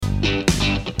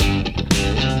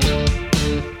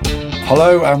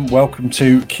Hello and welcome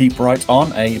to Keep Right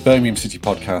On, a Birmingham City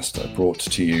podcast brought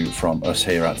to you from us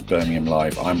here at Birmingham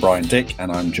Live. I'm Brian Dick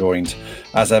and I'm joined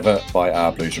as ever by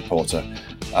our Blues reporter,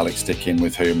 Alex Dickin,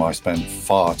 with whom I spent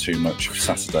far too much of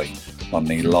Saturday on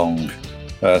the long,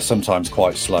 sometimes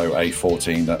quite slow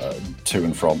A14 to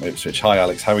and from Ipswich. Hi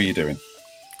Alex, how are you doing?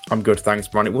 I'm good, thanks,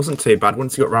 Brian. It wasn't too bad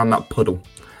once you got around that puddle.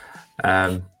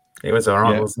 It was all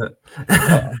right, wasn't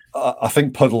it? I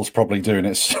think Puddle's probably doing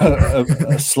it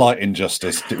a slight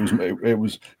injustice. It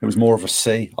was more of a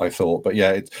C, I thought, but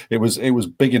yeah, it was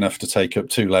big enough to take up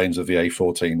 2 lanes of the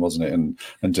A14, wasn't it,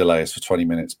 and delay us for 20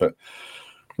 minutes. But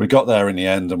we got there in the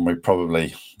end, and we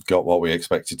probably got what we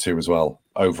expected to as well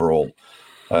overall.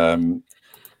 So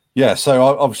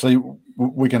obviously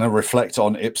we're going to reflect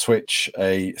on Ipswich,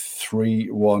 a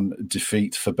 3-1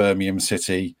 defeat for Birmingham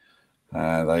City.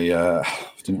 They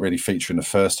didn't really feature in the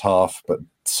first half, but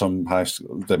somehow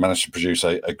they managed to produce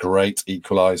a great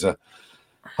equaliser.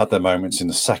 Had their moments in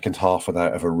the second half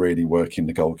without ever really working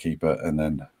the goalkeeper, and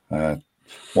then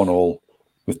 1-1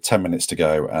 with 10 minutes to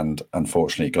go, and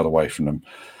unfortunately it got away from them.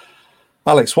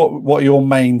 Alex, what are your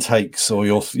main takes or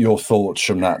your thoughts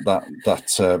from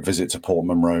that visit to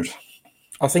Portman Road?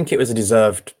 I think it was a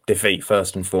deserved defeat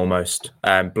first and foremost.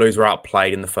 Blues were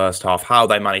outplayed in the first half. How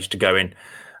they managed to go in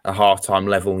a half-time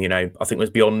level, I think was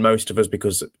beyond most of us,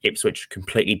 because Ipswich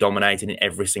completely dominated in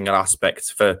every single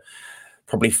aspect for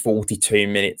probably 42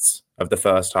 minutes of the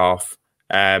first half.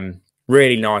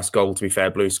 Really nice goal, to be fair.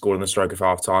 Blues scored on the stroke of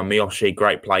half-time. Miyoshi,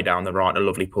 great play down the right, a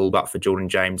lovely pullback for Jordan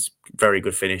James. Very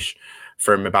good finish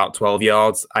from about 12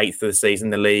 yards, 8th of the season in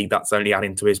the league. That's only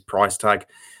adding to his price tag.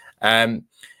 But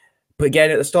again,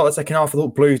 at the start of the second half, I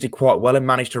thought Blues did quite well and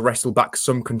managed to wrestle back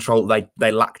some control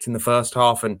they lacked in the first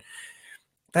half. And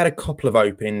they had a couple of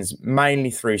openings, mainly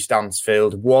through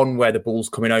Stansfield. One where the ball's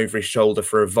coming over his shoulder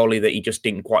for a volley that he just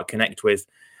didn't quite connect with.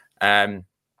 And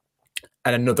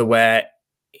another where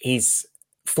he's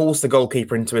forced the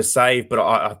goalkeeper into a save, but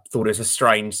I thought it was a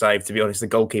strange save, to be honest. The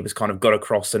goalkeeper's kind of got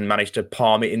across and managed to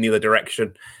palm it in the other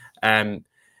direction.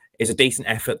 It's a decent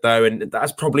effort, though, and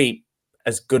that's probably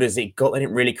as good as it got. They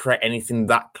didn't really create anything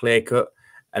that clear-cut.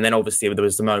 And then obviously there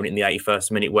was the moment in the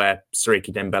 81st minute where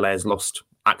Siriki Dembele has lost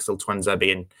Axel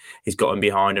Tuanzebe and he's gotten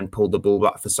behind and pulled the ball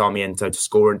back for Sarmiento to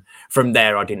score. And from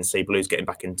there, I didn't see Blues getting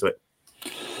back into it.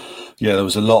 Yeah, there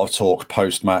was a lot of talk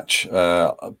post-match,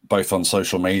 both on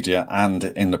social media and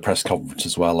in the press conference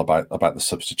as well, about the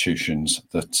substitutions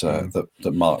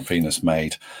that Mark Venus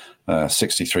made.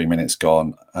 63 minutes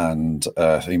gone, and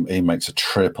he makes a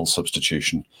triple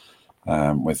substitution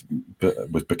with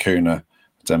Bakuna,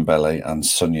 Dembele and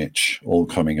Sunjic all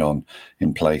coming on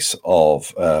in place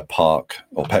of Peck,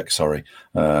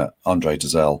 Andre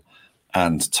Dazelle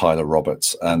and Tyler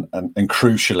Roberts, and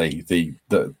crucially the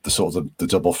sort of the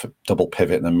double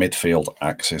pivot in the midfield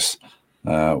axis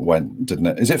went, didn't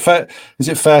it? Is it fair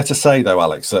to say though,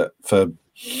 Alex, that for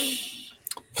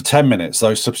 10 minutes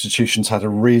those substitutions had a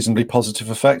reasonably positive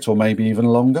effect, or maybe even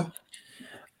longer?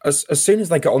 As soon as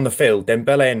they got on the field,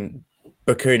 Dembele and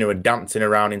Bakuna were dancing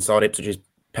around inside Ipswich's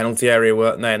penalty area,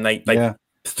 weren't they? And they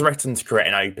threatened to create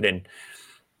an opening.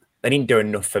 They didn't do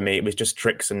enough for me. It was just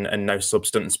tricks and no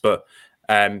substance. But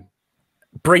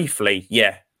briefly,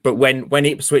 yeah. But when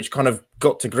Ipswich kind of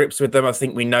got to grips with them, I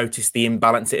think we noticed the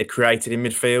imbalance it had created in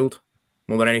midfield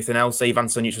more than anything else. Ivan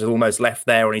Sunjic was almost left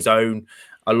there on his own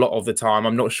a lot of the time.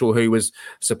 I'm not sure who was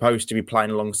supposed to be playing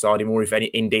alongside him, or if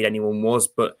indeed anyone was,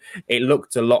 but it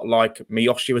looked a lot like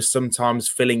Miyoshi was sometimes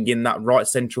filling in that right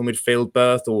central midfield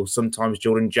berth, or sometimes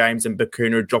Jordan James and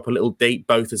Bakuna would drop a little deep,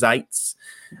 both as eights.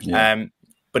 Yeah.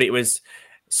 But it was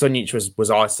Sunjic was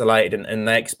isolated, and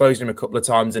they exposed him a couple of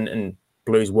times, and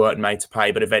Blues weren't made to pay.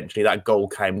 But eventually that goal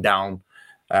came down.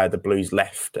 The Blues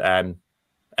left, and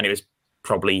it was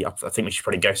probably, I think we should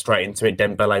probably go straight into it.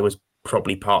 Dembele was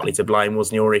probably partly to blame,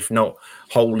 wasn't he? Or if not,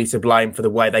 wholly to blame for the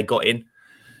way they got in.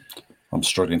 I'm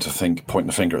struggling to point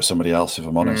the finger at somebody else, if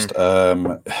I'm honest. I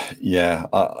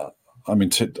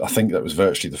think that was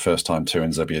virtually the first time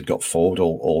Tuanzebe had got forward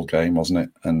all game, wasn't it?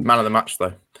 And man of the match,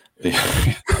 though.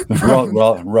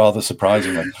 rather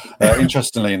surprisingly.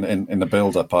 Interestingly, in the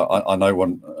build-up, I know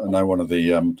one of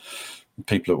the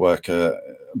people at work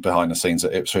behind the scenes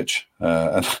at Ipswich,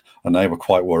 and they were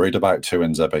quite worried about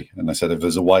Tuanzebe, and they said if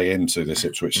there's a way into this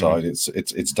Ipswich side,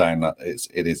 it's down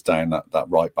that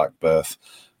right back berth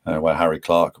where Harry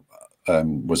Clark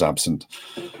was absent.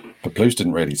 But Blues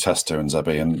didn't really test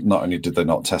Tuanzebe, and not only did they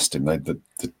not test him, they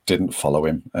didn't follow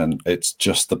him, and it's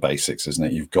just the basics, isn't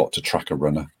it? You've got to track a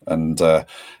runner, and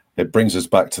it brings us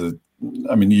back to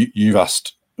you've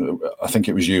asked. I think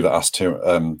it was you that asked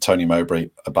Tony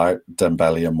Mowbray about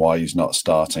Dembele and why he's not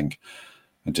starting.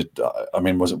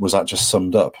 And was that just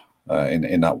summed up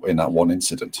in that one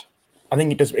incident? I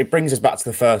think it does. It brings us back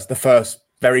to the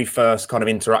very first kind of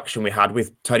interaction we had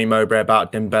with Tony Mowbray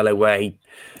about Dembele, where he,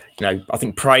 I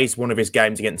think praised one of his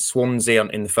games against Swansea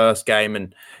in the first game,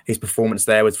 and his performance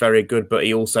there was very good. But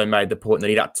he also made the point that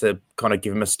he'd had to kind of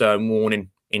give him a stern warning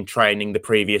in training the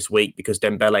previous week because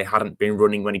Dembele hadn't been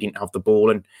running when he didn't have the ball.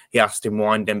 And he asked him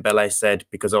why, and Dembele said,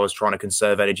 because I was trying to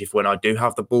conserve energy for when I do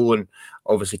have the ball. And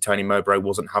obviously Tony Mowbray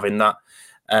wasn't having that.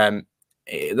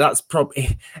 It's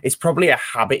probably a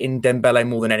habit in Dembele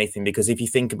more than anything, because if you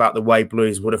think about the way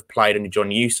Blues would have played under John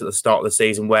Hughes at the start of the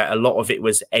season, where a lot of it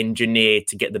was engineered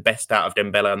to get the best out of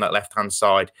Dembele on that left-hand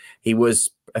side, he was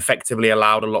effectively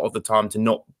allowed a lot of the time to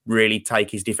not really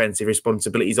take his defensive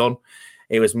responsibilities on.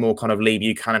 It was more kind of Lee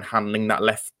Buchanan handling that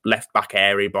left back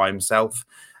area by himself.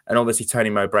 And obviously Tony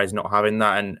Mowbray's not having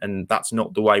that, and that's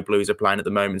not the way Blues are playing at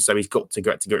the moment. So he's got to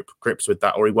get to grips with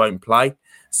that, or he won't play.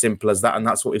 Simple as that. And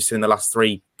that's what we've seen in the last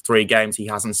three games. He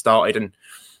hasn't started. And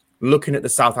looking at the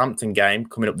Southampton game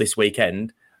coming up this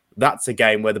weekend, that's a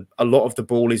game where a lot of the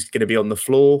ball is going to be on the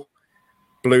floor.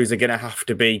 Blues are going to have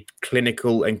to be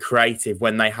clinical and creative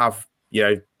when they have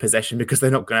possession, because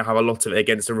they're not going to have a lot of it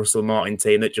against a Russell Martin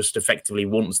team that just effectively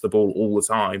wants the ball all the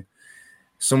time.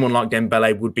 Someone like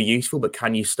Dembele would be useful, but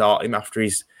can you start him after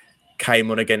he's came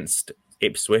on against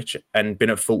Ipswich and been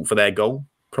at fault for their goal?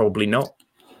 Probably not.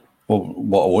 Well,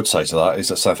 what I would say to that is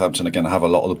that Southampton are going to have a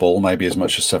lot of the ball, maybe as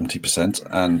much as 70%,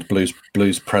 and Blues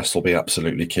press will be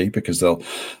absolutely key, because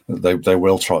they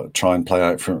will try and play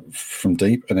out from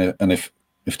deep, and if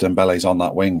Dembele's on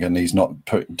that wing and he's not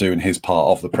doing his part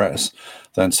of the press,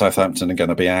 then Southampton are going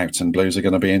to be out and Blues are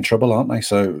going to be in trouble, aren't they?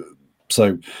 So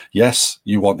yes,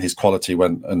 you want his quality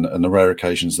and the rare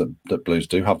occasions that Blues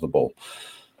do have the ball.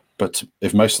 But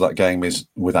if most of that game is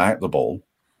without the ball,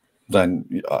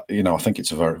 then I think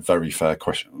it's a very, very fair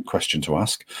question to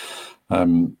ask.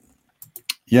 I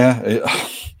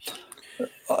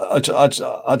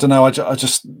don't know. I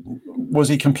just was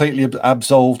he completely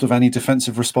absolved of any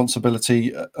defensive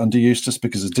responsibility under Eustace?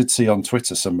 Because I did see on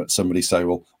Twitter somebody say,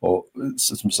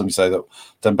 somebody say that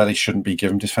Dembele shouldn't be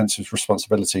given defensive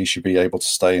responsibility. He should be able to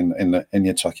stay in the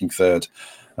attacking third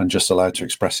and just allowed to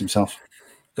express himself.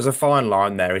 There's a fine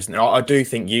line there, isn't there? I do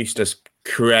think Eustace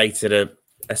created a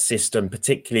system,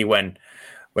 particularly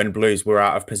when Blues were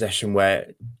out of possession,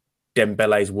 where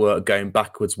Dembele's work going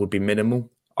backwards would be minimal.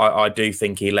 I do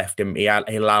think he left him. He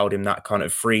allowed him that kind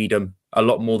of freedom a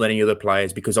lot more than any other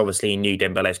players, because obviously he knew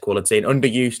Dembele's quality. And under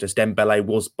Eustace, Dembele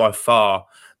was by far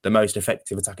the most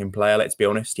effective attacking player. Let's be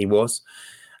honest, he was.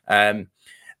 The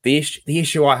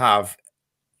issue I have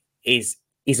is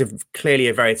he's clearly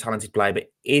a very talented player, but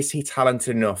is he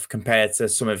talented enough compared to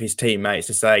some of his teammates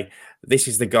to say this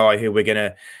is the guy who we're going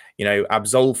to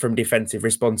absolve from defensive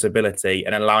responsibility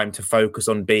and allow him to focus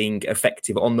on being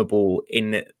effective on the ball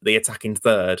in the attacking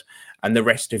third, and the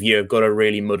rest of you have got to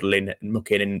really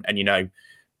muck in and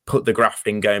put the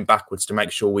grafting going backwards to make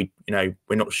sure we're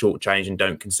not shortchanged and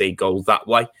don't concede goals that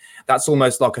way. That's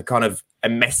almost like a kind of a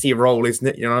messy role, isn't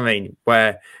it? You know what I mean?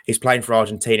 Where he's playing for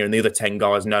Argentina and the other 10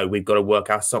 guys know we've got to work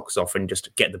our socks off and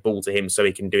just get the ball to him so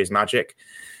he can do his magic.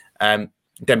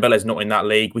 Dembele's not in that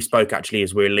league. We spoke actually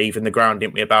as we were leaving the ground,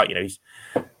 didn't we, about, he's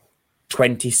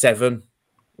 27.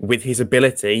 With his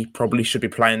ability, probably should be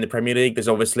playing in the Premier League. There's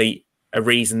obviously a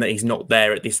reason that he's not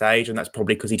there at this age, and that's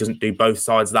probably because he doesn't do both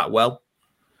sides that well.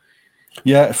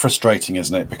 Yeah, frustrating,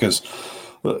 isn't it? Because,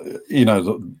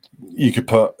 you could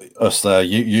put us there,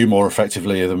 you more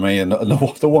effectively than me, and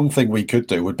the one thing we could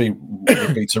do would be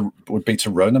to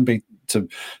run and to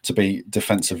be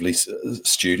defensively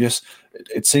studious.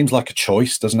 It seems like a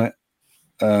choice, doesn't it?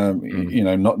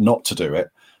 Not to do it,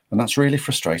 and that's really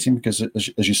frustrating because,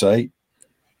 as you say,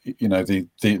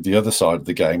 the other side of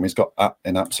the game has got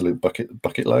an absolute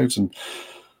bucket loads, and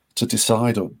to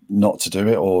decide or not to do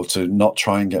it or to not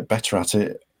try and get better at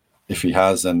it, if he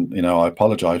has, then I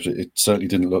apologise. It certainly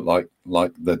didn't look like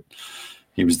that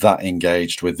he was that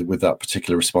engaged with that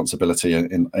particular responsibility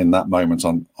in that moment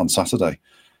on Saturday.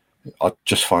 I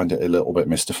just find it a little bit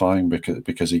mystifying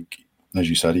because he, as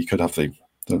you said, he could have the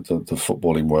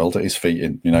footballing world at his feet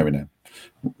in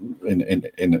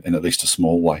at least a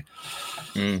small way.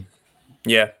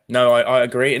 Yeah, no, I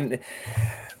agree, and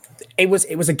it was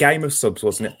a game of subs,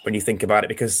 wasn't it? When you think about it,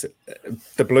 because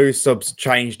the Blues subs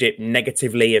changed it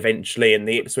negatively eventually, and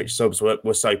the Ipswich subs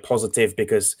were so positive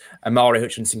because Amari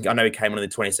Hutchinson, I know he came on in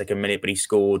the 22nd minute, but he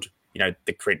scored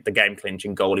the game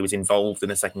clinching goal. He was involved in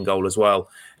the second goal as well.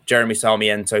 Jeremy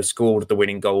Sarmiento scored the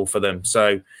winning goal for them.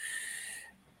 So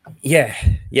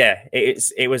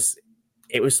it was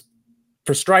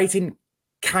frustrating.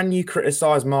 can you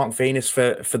criticise Mark Venus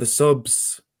for the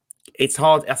subs? It's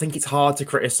hard. I think it's hard to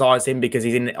criticise him because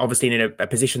he's obviously in a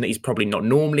position that he's probably not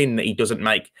normally in, that he doesn't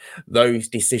make those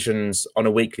decisions on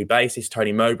a weekly basis.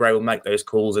 Tony Mowbray will make those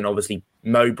calls, and obviously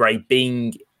Mowbray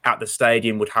being at the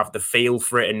stadium would have the feel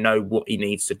for it and know what he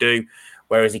needs to do,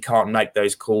 whereas he can't make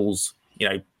those calls,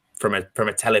 from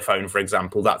a telephone, for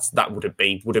example. That wouldn't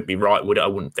be right, would it? I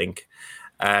wouldn't think,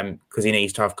 because he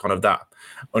needs to have kind of that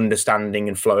understanding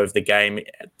and flow of the game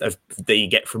that you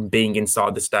get from being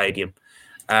inside the stadium.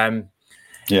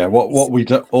 What we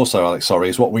do also, Alex, sorry,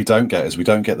 is what we don't get is we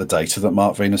don't get the data that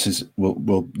Mark Venus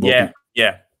will be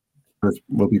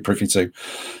privy to.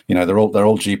 They're all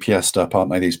GPS'd up,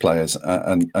 aren't they? These players,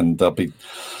 and they'll be,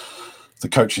 the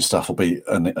coaching staff will be,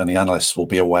 and the analysts will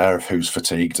be aware of who's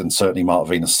fatigued. And certainly Mark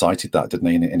Venus cited that, didn't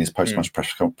he, in his post-match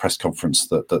press conference,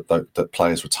 that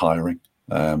players were tiring.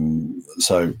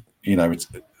 So we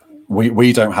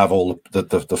don't have all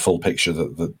the full picture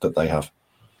that they have.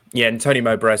 Yeah, and Tony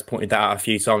Mowbray has pointed that out a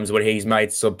few times when he's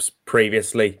made subs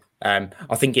previously. I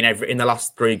think in the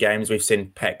last 3 games we've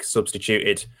seen Peck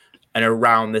substituted, and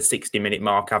around the 60-minute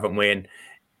mark, haven't we? And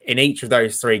in each of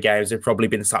those 3 games, they've probably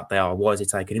been sat there, why is he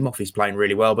taking him off? He's playing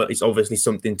really well, but it's obviously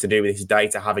something to do with his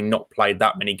data, having not played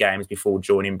that many games before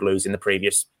joining Blues in the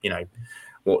previous, 2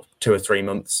 or 3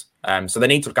 months. So they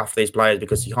need to look after these players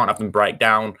because you can't have them break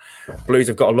down. Blues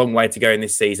have got a long way to go in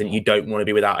this season. You don't want to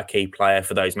be without a key player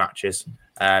for those matches.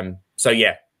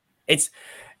 It's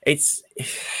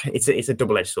a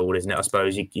double-edged sword, isn't it? I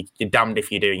suppose you're damned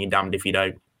if you do and you're damned if you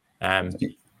don't.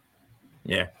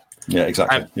 Yeah,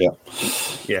 exactly.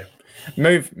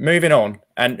 Moving on,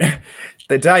 and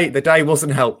the day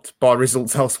wasn't helped by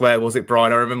results elsewhere, was it,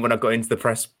 Brian? I remember when I got into the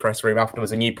press room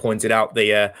afterwards, and you pointed out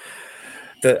that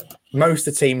most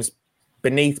of the teams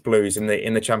beneath Blues in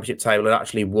the championship table had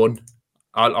actually won.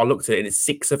 I looked at it, and it's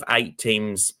 6 of 8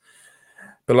 teams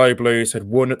below Blues had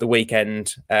won at the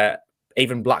weekend.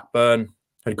 Even Blackburn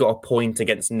had got a point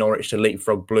against Norwich to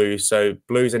leapfrog Blues. So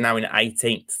Blues are now in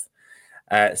 18th,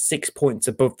 6 points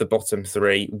above the bottom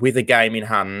 3 with a game in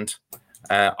hand.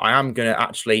 I am going to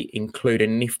actually include a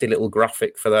nifty little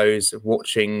graphic for those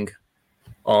watching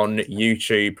on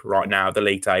YouTube right now, the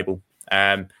league table.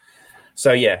 It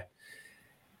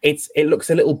looks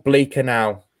a little bleaker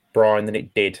now, Brian, than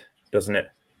it did, doesn't it?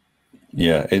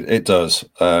 Yeah, it does.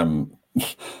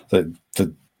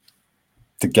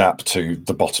 The gap to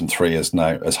the bottom 3 has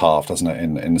halved, hasn't it?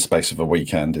 In the space of a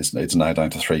weekend, it's now down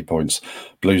to 3 points.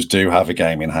 Blues do have a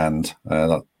game in hand.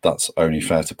 That's only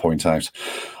fair to point out.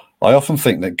 I often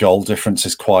think that goal difference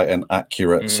is quite an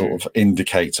accurate sort of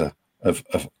indicator of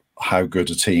how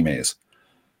good a team is.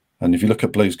 And if you look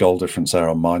at Blues' goal difference there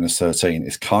on -13,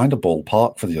 it's kind of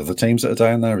ballpark for the other teams that are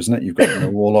down there, isn't it? You've got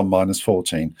Millwall on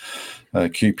 -14,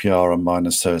 QPR on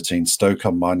 -13, Stoke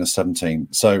on -17.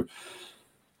 So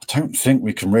I don't think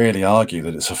we can really argue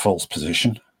that it's a false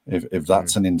position if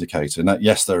that's an indicator. Now,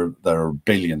 yes, there are a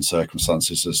billion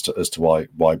circumstances as to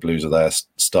why Blues are there,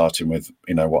 starting with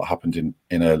what happened in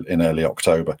early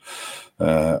October,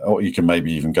 or you can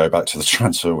maybe even go back to the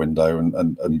transfer window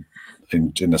and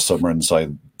in the summer and say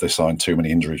they signed too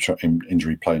many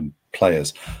injury playing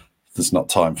players. There's not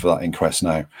time for that inquest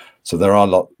now. So there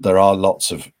are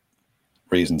lots of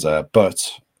reasons there,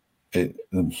 but the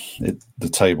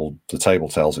table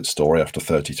tells its story after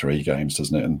 33 games,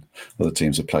 doesn't it? And other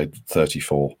teams have played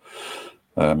 34.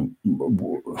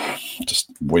 Just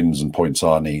wins and points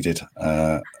are needed.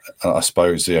 I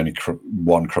suppose the only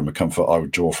one crumb of comfort I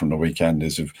would draw from the weekend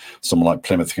is if someone like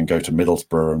Plymouth can go to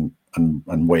Middlesbrough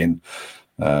and win,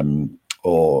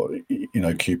 or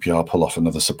QPR pull off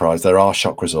another surprise. There are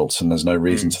shock results, and there's no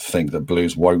reason to think that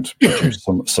Blues won't produce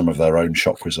some of their own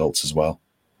shock results as well.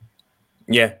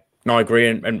 Yeah, no, I agree.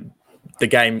 And the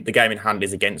game in hand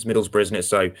is against Middlesbrough, isn't it?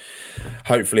 So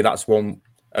hopefully that's one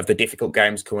of the difficult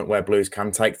games coming where Blues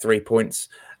can take 3 points.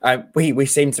 We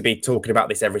seem to be talking about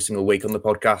this every single week on the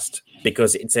podcast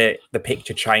because the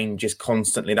picture changes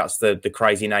constantly. That's the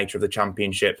crazy nature of the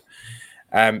Championship.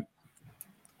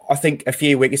 I think a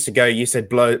few weeks ago you said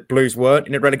Blues weren't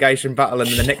in a relegation battle, and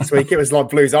then the next week it was like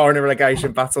Blues are in a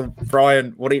relegation battle.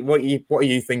 Brian, what are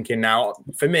you thinking now?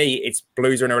 For me, it's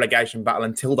Blues are in a relegation battle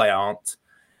until they aren't,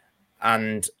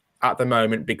 and at the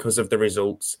moment, because of the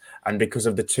results and because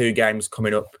of the 2 games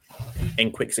coming up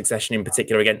in quick succession, in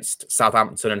particular against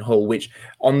Southampton and Hull, which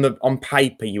on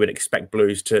paper you would expect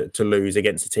Blues to lose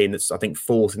against a team that's I think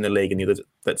 4th in the league and the other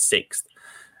that's 6th.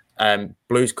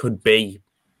 Blues could be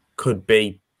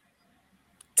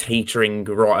teetering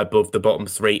right above the bottom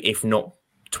 3, if not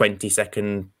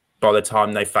 22nd, by the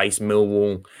time they face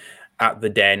Millwall at the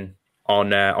Den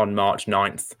on March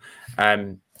 9th.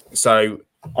 So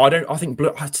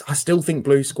I still think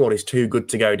Blue squad is too good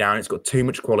to go down. It's got too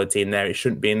much quality in there. It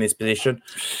shouldn't be in this position.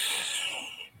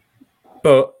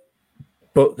 But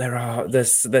they're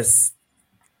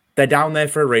down there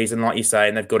for a reason, like you say,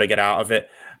 and they've got to get out of it.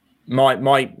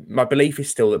 My belief is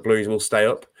still that Blues will stay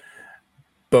up,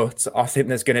 but I think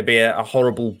there's going to be a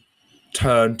horrible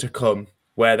turn to come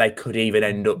where they could even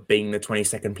end up being the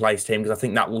 22nd place team, because I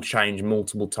think that will change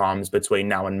multiple times between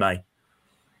now and May.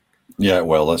 Yeah,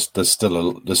 well, there's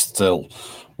still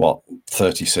what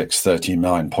 36,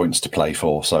 39 points to play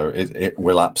for, so it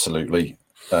will absolutely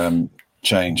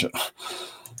change.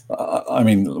 I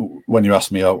mean, when you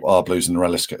asked me, are Blues in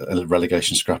the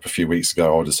relegation scrap a few weeks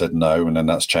ago, I would have said no, and then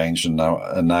that's changed, and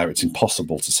now it's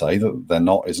impossible to say that they're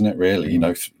not, isn't it? Really,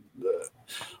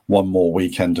 one more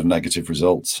weekend of negative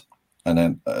results, and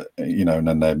then and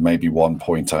then there may be 1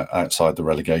 point outside the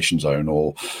relegation zone,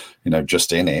 or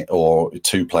just in it, or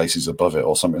 2 places above it,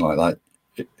 or something like that.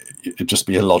 It'd just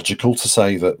be illogical to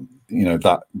say that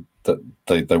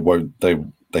that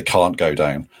they can't go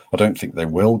down. I don't think they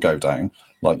will go down,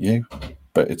 like you,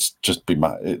 but it'd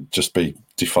just be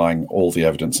defying all the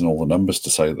evidence and all the numbers to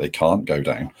say that they can't go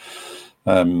down.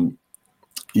 The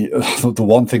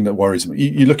one thing that worries me,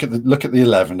 you look at the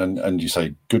 11 and you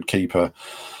say good keeper,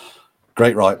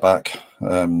 great right back,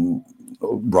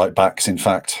 right backs in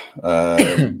fact,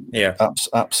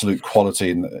 absolute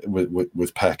quality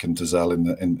with Peck and Dazelle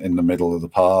in the middle of the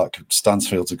park.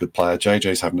 Stansfield's a good player.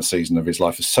 JJ's having a season of his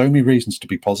life. There's so many reasons to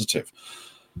be positive.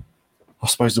 I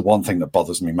suppose the one thing that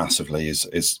bothers me massively is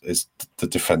the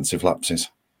defensive lapses.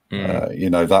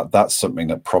 That's something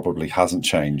that probably hasn't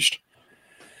changed,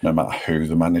 no matter who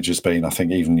the manager's been. I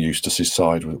think even Eustace's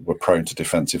side were prone to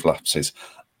defensive lapses,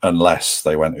 unless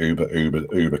they went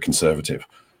uber conservative,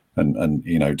 and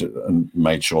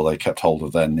made sure they kept hold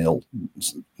of their nil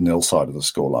side of the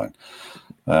scoreline.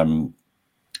 I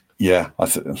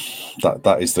think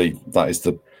that is the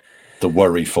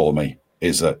worry for me,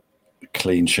 is that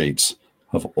clean sheets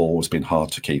have always been hard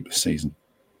to keep this season.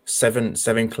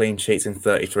 Seven clean sheets in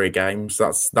 33 games.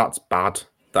 That's bad.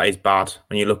 That is bad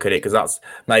when you look at it, because that's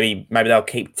maybe they'll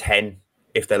keep 10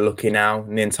 if they're lucky now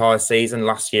in the entire season.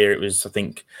 Last year it was, I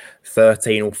think,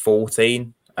 13 or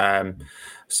 14.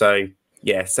 So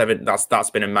yeah, 7. That's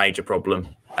been a major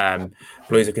problem.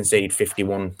 Blues have conceded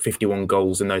 51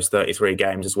 goals in those 33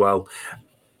 games as well.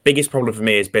 Biggest problem for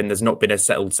me has been there's not been a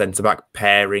settled centre-back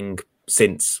pairing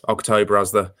since October,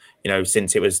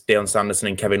 since it was Dion Sanderson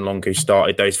and Kevin Long who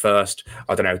started those first,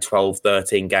 12,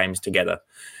 13 games together.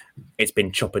 It's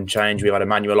been chop and change. We've had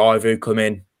Emmanuel Ivu come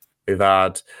in. We've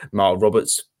had Mark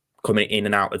Roberts coming in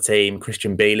and out of the team.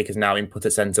 Christian Bielik is now input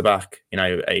at centre-back.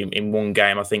 In one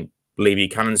game, I think Lee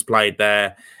Buchanan's played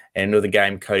there. In another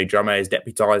game, Cody Drummond is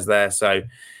deputised there. So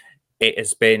it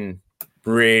has been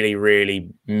really, really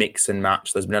mix and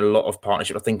match. There's been a lot of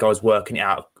partnership. I think I was working it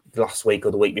out last week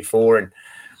or the week before, and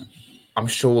I'm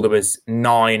sure there was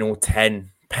 9 or 10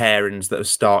 pairings that have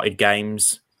started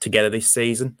games together this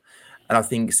season. And I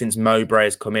think since Mowbray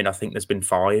has come in, I think there's been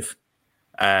 5.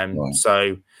 Right.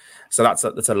 So that's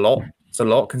a lot. It's a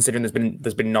lot considering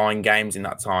there's been 9 games in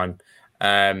that time.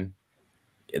 There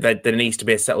needs to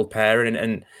be a settled pairing,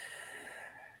 and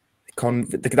I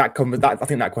think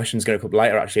that question is going to come up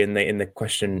later, actually, in the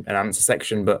question and answer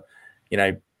section. But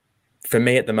for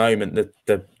me at the moment,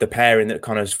 the pairing that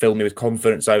kind of filled me with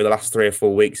confidence over the last 3 or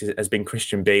 4 weeks has been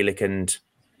Christian Bielik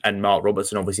and Mark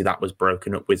Roberts, and obviously that was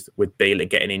broken up with Bielik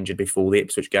getting injured before the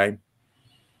Ipswich game.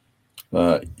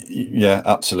 Yeah,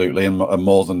 absolutely, and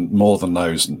more than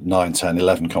those 9, 10,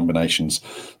 11 combinations.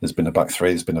 There's been a back 3,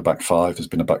 there's been a back 5, there's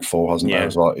been a back 4, hasn't there?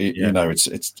 As well,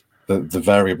 it's the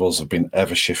variables have been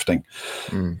ever shifting,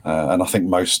 and I think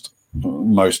most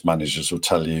managers will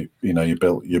tell you,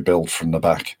 you build from the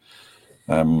back.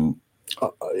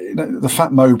 The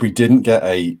fact Mowbray didn't get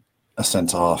a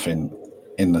centre half in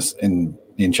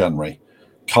January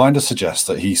kind of suggests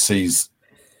that he sees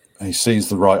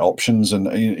the right options, and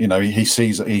he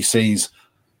sees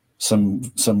some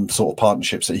sort of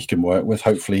partnerships that he can work with.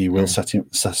 Hopefully he will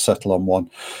settle on one,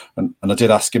 and I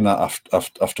did ask him that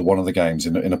after one of the games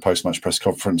in a post-match press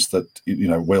conference, that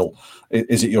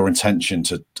is it your intention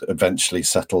to eventually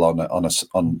settle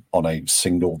on a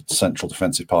single central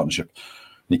defensive partnership?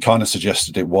 He kind of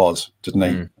suggested it was, didn't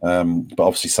he? But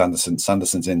obviously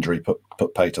Sanderson's injury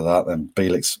put pay to that. Then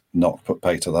Bielik's not put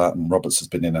pay to that, and Roberts has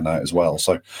been in and out as well.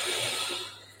 So,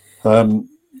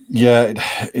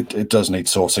 it does need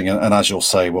sorting. And as you'll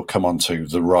say, we'll come on to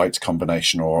the right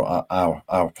combination, or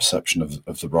our perception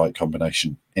of the right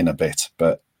combination in a bit.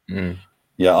 But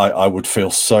I would feel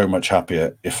so much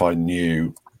happier if I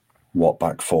knew what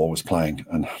back 4 was playing,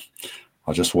 and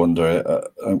I just wonder.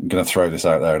 I'm going to throw this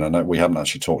out there, and I know we haven't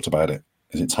actually talked about it.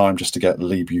 Is it time just to get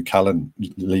Lee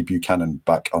Buchanan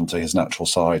back onto his natural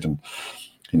side, and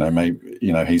maybe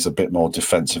he's a bit more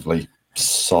defensively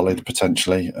solid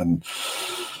potentially, and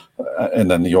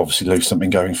then you obviously lose something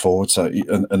going forward. So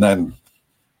and then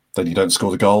you don't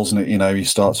score the goals, and you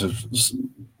start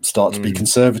to be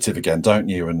conservative again, don't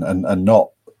you? And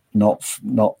not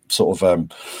sort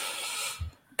of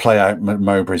play out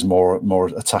Mowbray's more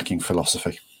attacking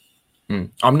philosophy.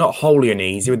 I'm not wholly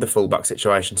uneasy with the fullback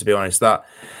situation, to be honest. That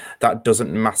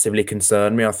doesn't massively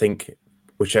concern me. I think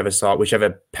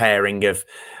whichever pairing of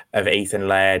Ethan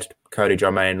Laird, Cody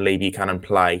Drummond, and Lee Buchanan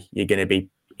play, you're going to be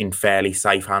in fairly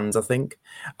safe hands, I think.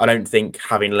 I don't think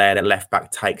having Laird at left back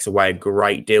takes away a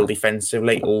great deal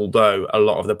defensively, although a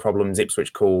lot of the problems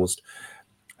Ipswich caused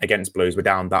against Blues were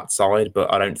down that side.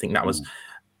 But I don't think that was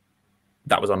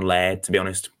on Laird, to be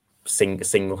honest.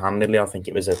 Single-handedly, I think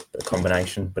it was a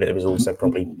combination, but it was also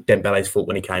probably Dembele's fault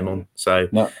when he came on. So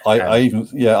no, I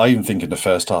even think in the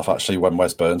first half actually when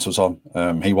Wes Burns was on,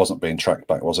 he wasn't being tracked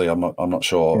back, was he? I'm not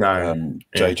sure. No,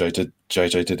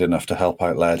 JJ did enough to help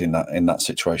out Laird in that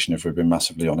situation. If we've been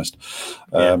massively honest,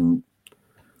 I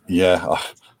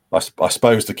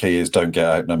suppose the key is don't get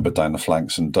outnumbered down the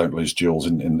flanks and don't lose duels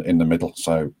in the middle.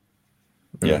 So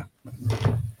yeah.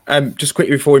 Just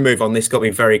quickly before we move on, this got me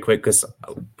very quick because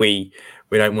we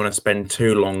don't want to spend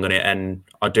too long on it, and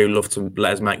I do love to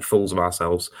let us make fools of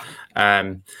ourselves.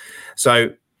 So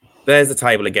there's the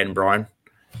table again, Brian.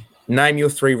 Name your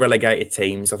 3 relegated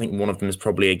teams. I think one of them is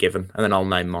probably a given, and then I'll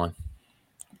name mine.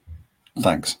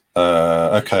 Thanks.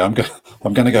 Okay, I'm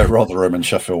going to go Rotherham and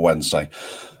Sheffield Wednesday.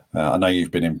 I know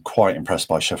you've been quite impressed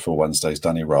by Sheffield Wednesday's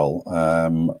Danny Roll,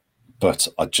 but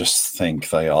I just think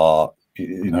they are,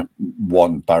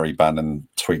 one Barry Bannon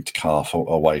tweaked calf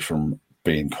away from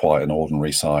being quite an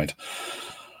ordinary side.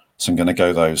 So I'm going to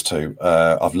go those 2.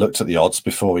 I've looked at the odds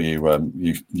before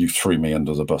you threw me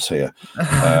under the bus here,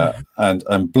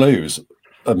 and Blues,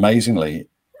 amazingly,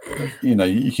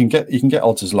 you can get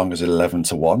odds as long as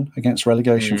 11-1 against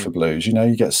relegation for Blues. You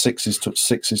get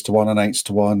 6s to 1 and 8s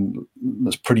to 1.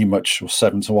 That's pretty much, or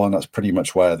 7 to 1. That's pretty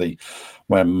much where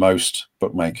most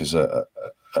bookmakers are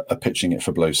pitching it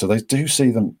for Blues. So they do see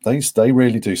them. They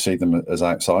really do see them as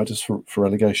outsiders for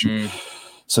relegation.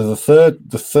 So the third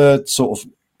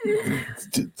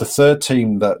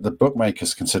team that the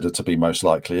bookmakers consider to be most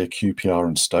likely are QPR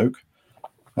and Stoke.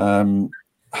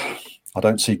 I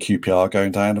don't see QPR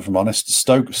going down, if I'm honest.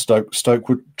 Stoke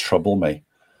would trouble me.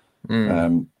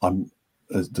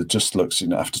 It just looks,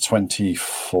 after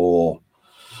 24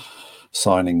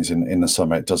 signings in the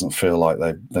summer, it doesn't feel like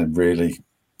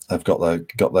they've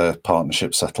got their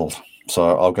partnership settled.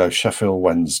 So I'll go Sheffield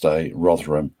Wednesday,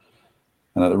 Rotherham,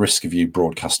 and at the risk of you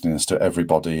broadcasting this to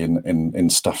everybody in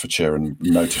Staffordshire and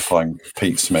notifying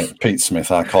Pete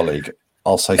Smith, our colleague,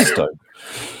 I'll say Stoke.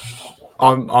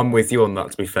 I'm with you on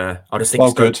that, to be fair. I just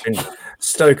think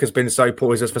Stoke has been so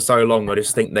poisonous for so long. I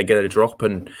just think they're going to drop.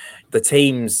 And the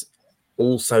teams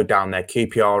also down there,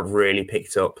 QPR have really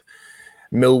picked up.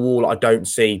 Millwall, I don't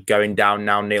see going down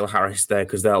now. Neil Harris there,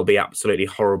 because they'll be absolutely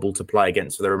horrible to play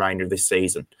against for the remainder of this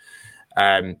season.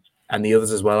 And the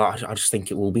others as well, I just think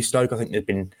it will be Stoke. I think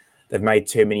they've made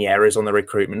too many errors on the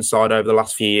recruitment side over the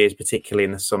last few years, particularly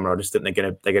in the summer. I just think they're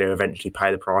going to eventually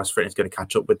pay the price for it. It's going to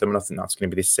catch up with them, and I think that's going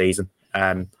to be this season.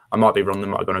 I might be wrong; they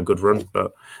might have gone a good run,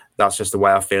 but that's just the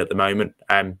way I feel at the moment.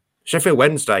 Sheffield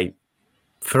Wednesday,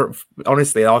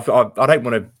 honestly, I don't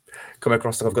want to come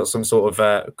across like I've got some sort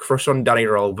of crush on Danny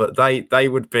Roll, but they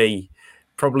would be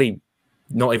probably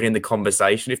not even in the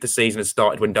conversation if the season had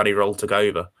started when Danny Roll took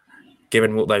over,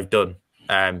 given what they've done.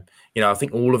 I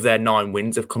think all of their 9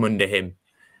 wins have come under him,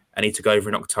 and he took over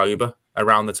in October,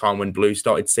 around the time when Blue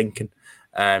started sinking.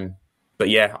 But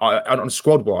yeah, on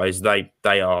squad wise, them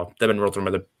and Rotherham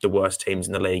are the worst teams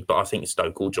in the league, but I think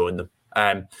Stoke will join them.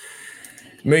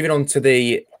 Moving on to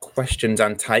the questions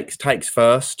and takes. Takes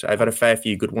first. I've had a fair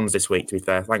few good ones this week, to be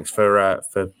fair. Thanks for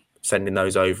sending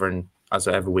those over, and as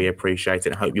ever, we appreciate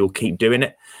it. I hope you'll keep doing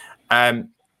it.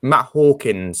 Matt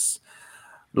Hawkins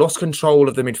lost control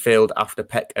of the midfield after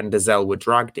Peck and Dazelle were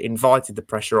dragged, invited the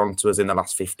pressure onto us in the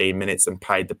last 15 minutes and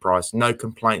paid the price. No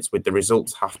complaints with the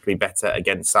results, have to be better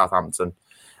against Southampton.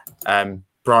 Brian,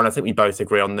 I think we both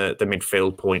agree on the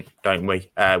midfield point, don't we?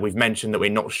 We've mentioned that we're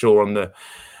not sure on the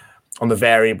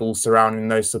variables surrounding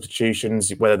those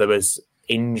substitutions, whether there was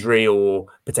injury or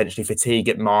potentially fatigue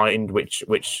at mind, which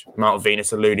Mark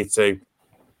Venus alluded to.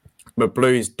 But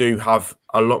Blues do have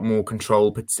a lot more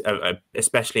control,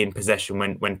 especially in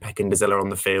possession when Peck and Dazelle are on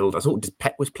the field. I thought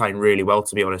Peck was playing really well,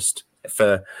 to be honest,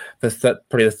 for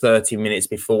probably the 30 minutes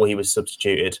before he was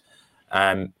substituted.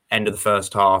 end of the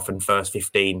first half and first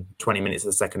 15, 20 minutes of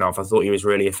the second half. I thought he was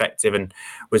really effective and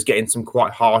was getting some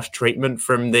quite harsh treatment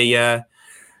from the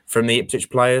Ipswich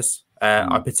players.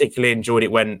 I particularly enjoyed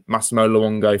it when Massimo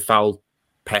Luongo fouled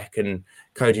Peck and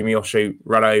Koji Miyoshu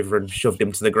ran over and shoved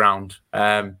him to the ground.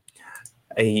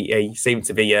 He seemed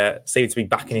to be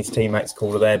backing his teammates'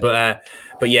 corner there,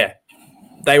 but yeah,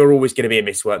 they were always going to be a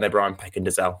miss, weren't they? Brian Peck and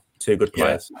Dazelle, two good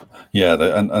players. Yeah,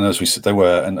 and as we said, they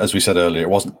were, and as we said earlier, it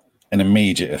wasn't an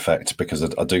immediate effect because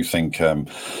I do think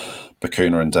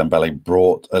Bakuna and Dembele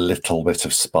brought a little bit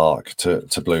of spark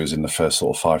to Blues in the first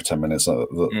sort of 5-10 minutes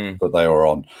that they were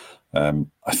on.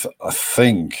 I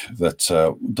think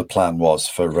that the plan was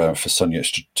for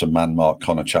Sunjic to man-mark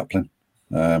Connor Chaplin,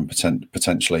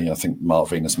 potentially. I think Mark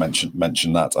Venus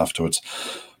mentioned that afterwards.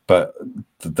 But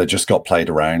they just got played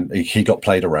around. He got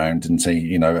played around, didn't he?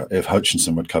 You know, if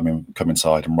Hutchinson would come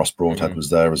inside and Ross Broadhead was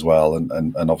there as well,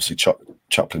 and obviously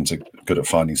Chaplin's good at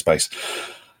finding space.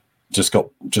 Just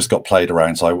got played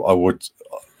around. So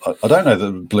I don't know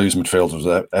that the Blues midfield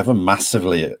was ever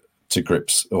massively to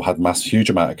grips or had huge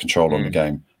amount of control on the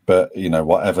game. But, you know,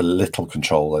 whatever little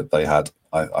control that they had,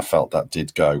 I felt that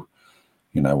did go,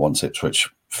 you know, once Ipswich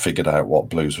figured out what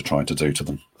Blues were trying to do to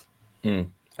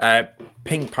them.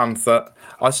 Pink Panther,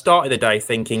 I started the day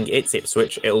thinking it's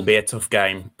Ipswich, it'll be a tough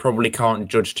game. Probably can't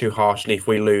judge too harshly if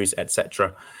we lose,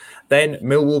 etc. Then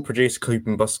Millwall produced Coop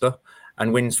and Buster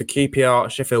and wins for QPR,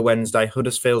 Sheffield Wednesday,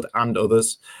 Huddersfield and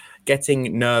others.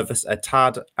 Getting nervous a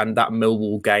tad, and that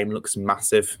Millwall game looks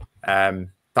massive. That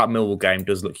Millwall game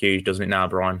does look huge, doesn't it now,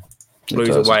 Brian?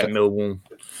 Blues away at Millwall.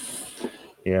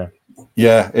 Yeah.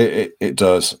 Yeah, it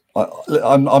does.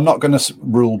 I'm not going to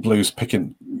rule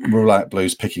out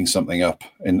Blues picking something up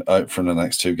from the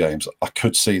next two games. I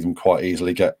could see them quite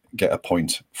easily get a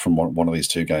point from one of these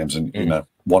two games, and you know,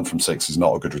 1 from 6 is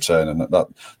not a good return, and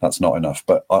that's not enough.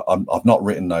 But I've not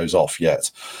written those off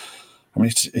yet. I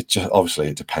mean, it just obviously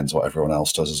it depends what everyone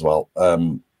else does as well.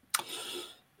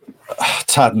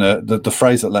 Tad, the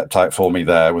phrase that leapt out for me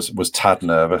there was tad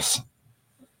nervous.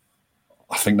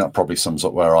 I think that probably sums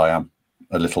up where I am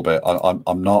a little bit.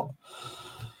 I'm not,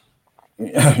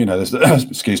 you know,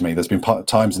 excuse me, there's been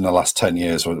times in the last 10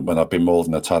 years when I've been more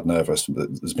than a tad nervous.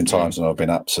 There's been times when I've been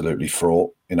absolutely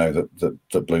fraught, you know,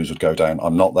 that Blues would go down.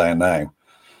 I'm not there now,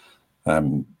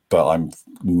 but I'm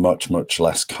much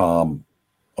less calm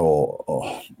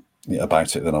or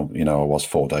about it than I was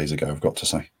 4 days ago, I've got to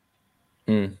say.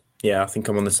 Yeah, I think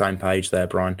I'm on the same page there,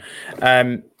 Brian.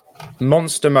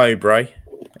 Monster Mowbray.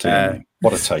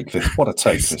 What a take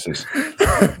this is.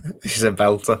 This is a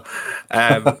belter.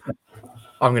 I'm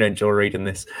going to enjoy reading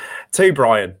this. To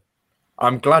Brian,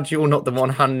 I'm glad you're not the one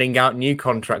handing out new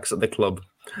contracts at the club.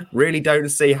 Really don't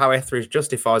see how Etheridge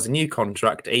justifies a new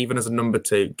contract, even as a number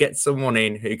 2. Get someone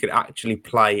in who could actually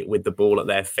play with the ball at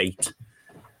their feet.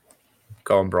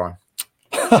 Go on, Brian.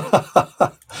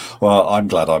 Well, I'm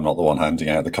glad I'm not the one handing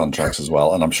out the contracts as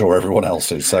well, and I'm sure everyone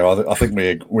else is. So I think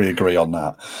we agree on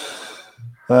that.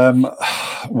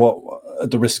 What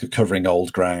at the risk of covering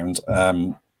old ground,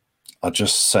 I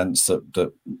just sense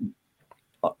that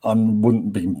I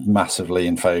wouldn't be massively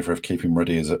in favour of keeping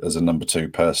Ruddy as a number 2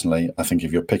 personally. I think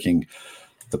if you're picking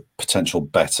the potential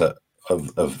better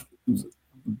of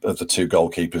the two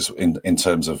goalkeepers in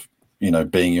terms of, you know,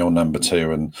 being your number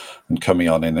 2 and coming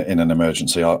on in an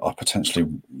emergency, I potentially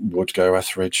would go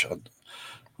Etheridge.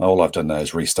 All I've done there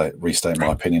is restate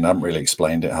my opinion. I haven't really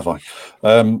explained it, have I?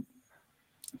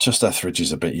 Just Etheridge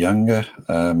is a bit younger.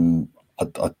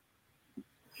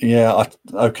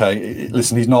 Okay.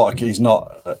 Listen, he's not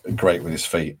great with his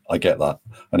feet. I get that,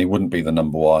 and he wouldn't be the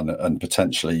number 1. And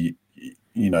potentially,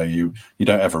 you know, you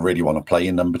don't ever really want to play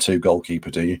in number 2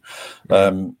 goalkeeper, do you?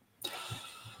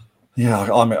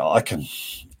 Yeah, I mean, I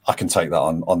can take that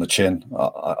on the chin.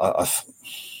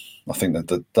 I think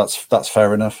that's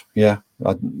fair enough. Yeah,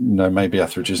 maybe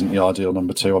Etheridge isn't the ideal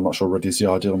number 2. I'm not sure Ruddy's the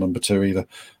ideal number 2 either,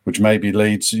 which maybe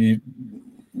leads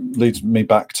me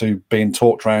back to being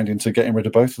talked round into getting rid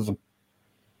of both of them.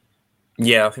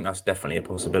 Yeah, I think that's definitely a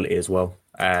possibility as well.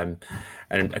 And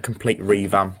a complete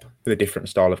revamp with a different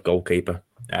style of goalkeeper.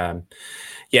 On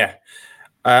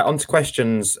to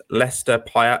questions. Lester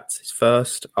Pyatt is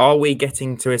first. Are we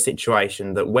getting to a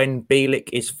situation that when Bielik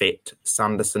is fit,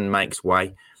 Sanderson makes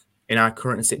way? In our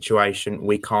current situation,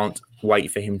 we can't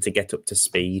wait for him to get up to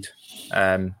speed.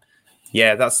 That's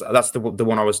the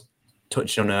one I was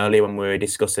touching on earlier when we were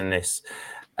discussing this.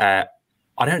 I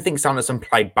don't think Sanderson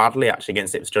played badly actually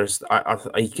against Ipswich.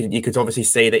 You could obviously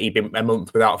see that he'd been a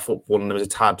month without football and there was a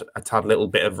tad little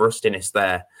bit of rustiness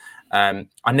there. I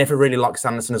never really like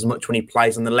Sanderson as much when he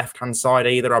plays on the left-hand side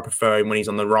either. I prefer him when he's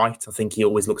on the right. I think he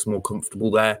always looks more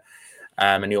comfortable there.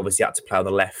 and he obviously had to play on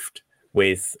the left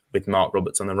with Mark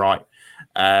Roberts on the right.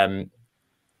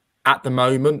 At the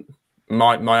moment,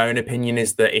 my own opinion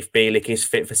is that if Bielik is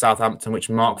fit for Southampton, which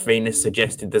Mark Venus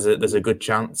suggested there's a good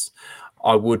chance,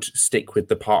 I would stick with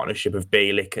the partnership of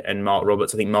Bielik and Mark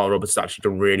Roberts. I think Mark Roberts has actually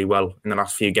done really well in the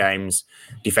last few games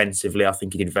defensively. I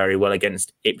think he did very well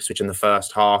against Ipswich in the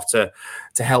first half to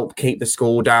help keep the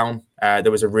score down.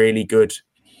 There was a really good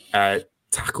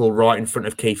tackle right in front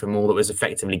of Kiefer Moore that was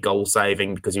effectively goal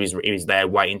saving because he was there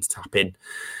waiting to tap in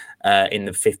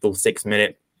the 5th or 6th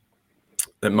minute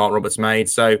that Mark Roberts made.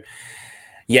 So,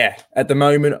 yeah, at the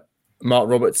moment, Mark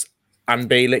Roberts and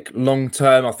Bielik. Long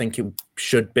term, I think it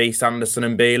should be Sanderson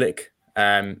and Bielik.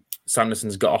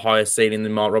 Sanderson's got a higher ceiling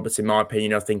than Mark Roberts, in my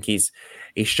opinion. I think he's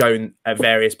shown at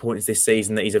various points this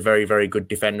season that he's a very, very good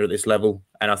defender at this level.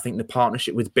 And I think the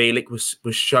partnership with Bielik was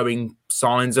showing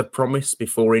signs of promise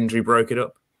before injury broke it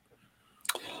up.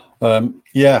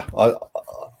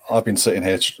 I've been sitting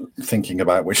here thinking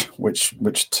about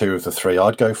which two of the three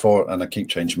I'd go for, and I keep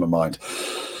changing my mind.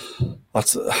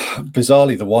 That's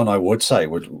bizarrely the one I would say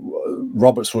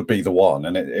Roberts would be the one,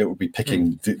 and it would be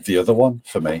picking the other one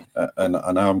for me. And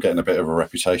I know I'm getting a bit of a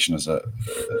reputation as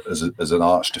an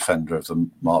arch defender of the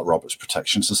Mark Roberts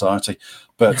Protection Society,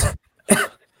 but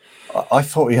I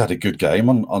thought he had a good game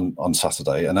on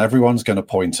Saturday, and everyone's going to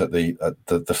point at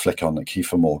the flick on that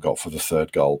Kiefer Moore got for the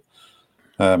third goal.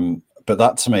 But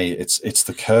that, to me, it's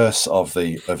the curse of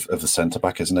the centre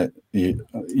back, isn't it?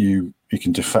 You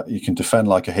can defend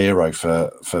like a hero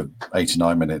for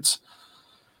 89 minutes,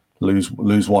 lose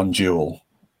one duel,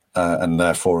 and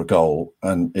therefore a goal,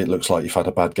 and it looks like you've had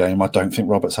a bad game. I don't think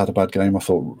Roberts had a bad game. I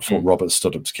thought Roberts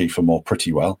stood up to Kiefer Moore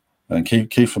pretty well, and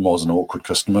Kiefer Moore's an awkward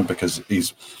customer because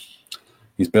he's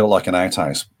built like an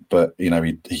outhouse, but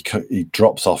he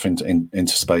drops off into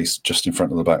space just in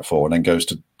front of the back four, and then goes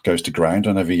to ground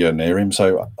whenever you're near him.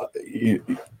 So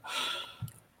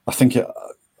I think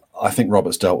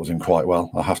Roberts dealt with him quite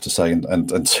well, I have to say, and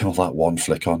until that one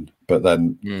flick on. But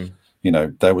then,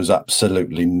 there was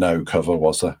absolutely no cover,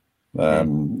 was there,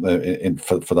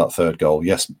 for that third goal?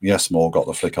 Yes, Moore got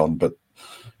the flick on, but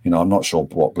I'm not sure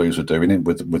what Blues were doing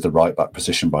with the right back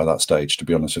position by that stage, to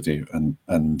be honest with you. And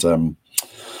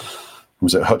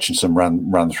was it Hutchinson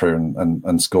ran through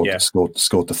and scored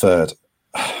the third?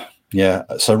 Yeah,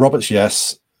 so Roberts,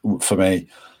 yes, for me.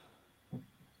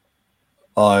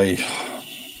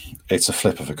 It's a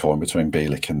flip of a coin between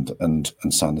Bielik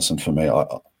and Sanderson for me.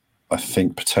 I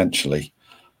think potentially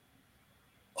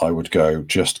I would go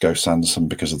Sanderson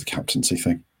because of the captaincy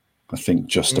thing. I think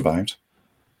just about.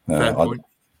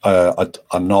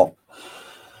 I'm not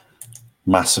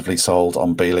massively sold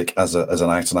on Bielik as an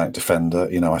out and out defender.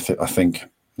 I think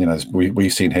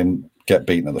we've seen him get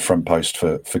beaten at the front post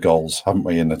for goals, haven't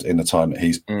we? In the time that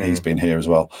he's been here as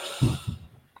well.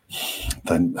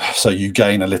 Then, so you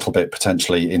gain a little bit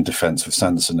potentially in defence with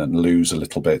Sanderson and lose a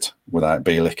little bit without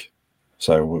Bielik.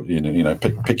 So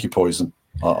pick your poison.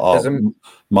 I'll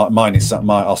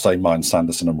say mine's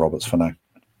Sanderson and Roberts for now.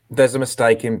 There's a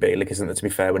mistake in Bielik, isn't there? To be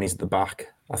fair, when he's at the back,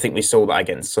 I think we saw that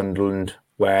against Sunderland,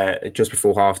 where just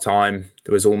before half time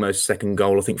there was almost second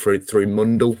goal. I think through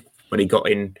Mundle when he got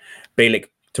in. Bielik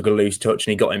took a loose touch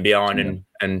and he got in behind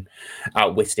and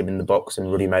outwitted him in the box and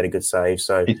really made a good save.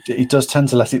 So he does tend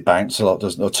to let it bounce a lot,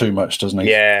 or too much, doesn't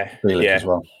he? Yeah, Bielik as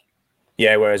well.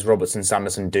 Yeah, whereas Roberts and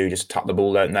Sanderson do just tap the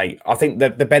ball, don't they? I think the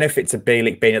benefits of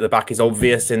Bielik being at the back is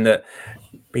obvious in that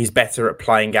he's better at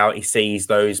playing out. He sees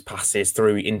those passes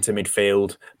through into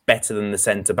midfield better than the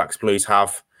centre-backs Blues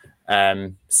have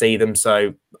see them.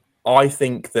 So I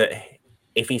think that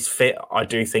if he's fit, I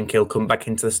do think he'll come back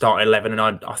into the starting 11.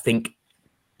 And I think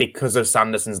because of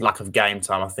Sanderson's lack of game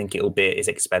time, I think it'll be at his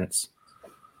expense.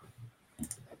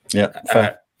 Yeah,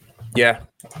 fair.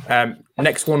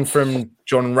 Next one from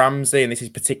John Ramsey, and this is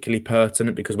particularly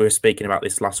pertinent because we were speaking about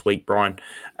this last week, Brian.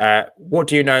 What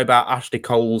do you know about Ashley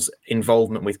Cole's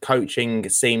involvement with coaching?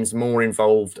 It seems more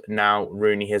involved now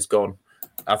Rooney has gone.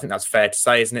 I think that's fair to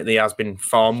say, isn't it? He has been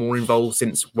far more involved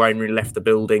since Wayne Rooney left the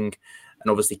building,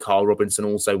 and obviously Carl Robinson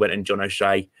also went and John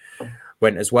O'Shea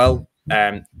went as well.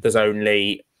 There's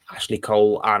only Ashley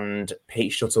Cole and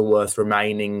Pete Shuttleworth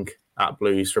remaining at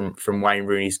Blues from Wayne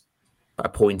Rooney's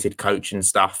appointed coaching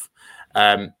staff.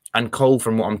 And Cole,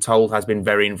 from what I'm told, has been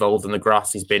very involved in the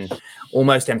grass. He's been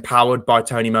almost empowered by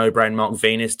Tony Mowbray and Mark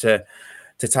Venus to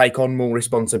take on more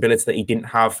responsibility that he didn't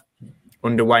have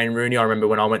under Wayne Rooney. I remember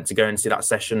when I went to go and see that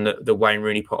session that Wayne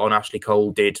Rooney put on, Ashley Cole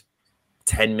did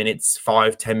 10 minutes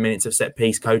of set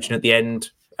piece coaching at the end.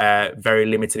 Very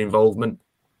limited involvement.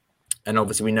 And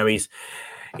obviously we know he's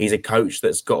a coach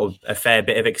that's got a fair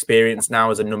bit of experience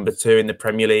now as a number two in the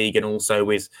Premier League and also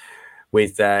with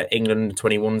with England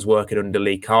 21s working under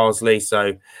Lee Carsley.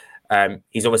 So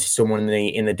he's obviously someone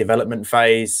in the development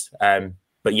phase.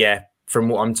 But yeah, from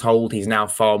what I'm told, he's now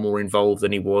far more involved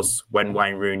than he was when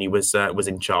Wayne Rooney was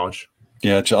in charge.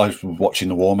 Yeah, I was watching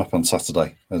the warm-up on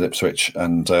Saturday at Ipswich,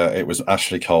 and it was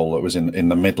Ashley Cole that was in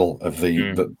the middle of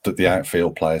the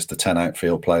outfield players, the 10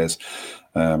 outfield players,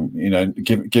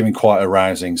 giving quite a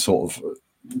rousing sort of,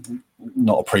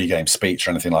 not a pre-game speech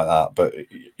or anything like that, but,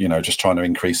 just trying to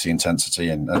increase the intensity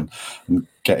and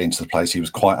get into the place. He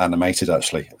was quite animated,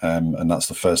 actually, and that's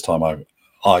the first time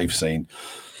I've seen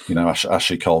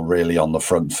Ashley Cole really on the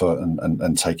front foot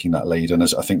and taking that lead. And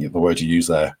as I think the word you use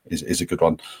there is a good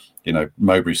one.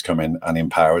 Mowbray's come in and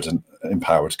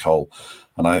empowered Cole,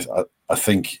 and I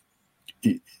think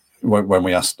when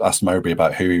we asked Mowbray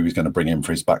about who he was going to bring in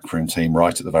for his backroom team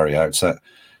right at the very outset,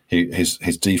 his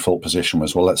default position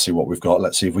was, well, let's see what we've got.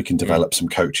 Let's see if we can develop some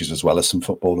coaches as well as some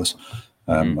footballers,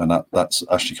 and that's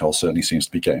Ashley Cole certainly seems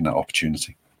to be getting that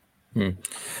opportunity.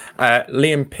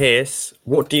 Liam Pearce,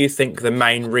 what do you think the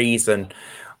main reason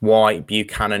why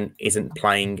Buchanan isn't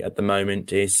playing at the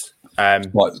moment is?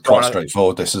 Quite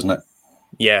straightforward, this, isn't it?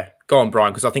 Yeah, go on,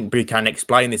 Brian, because I think Buchanan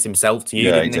explained this himself to you.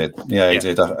 Yeah, he did. Yeah, he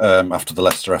did. After the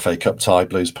Leicester FA Cup tie,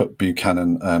 Blues put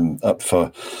Buchanan up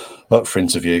for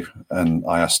interview, and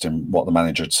I asked him what the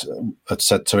manager had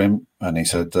said to him, and he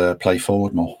said, "Play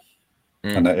forward more,"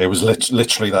 and it was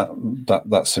literally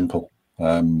that simple.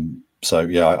 So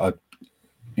yeah,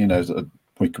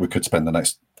 we could spend the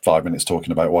next 5 minutes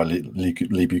talking about why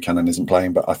Lee Buchanan isn't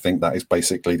playing, but I think that is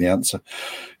basically the answer.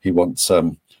 He wants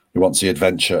the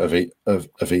adventure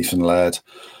of Ethan Laird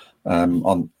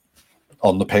on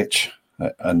the pitch,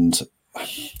 and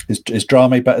is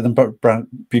Drame better than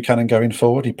Buchanan going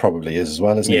forward? He probably is as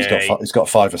well, isn't he? He's got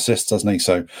 5 assists, hasn't he?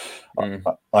 So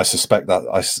I suspect that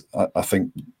I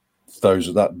think those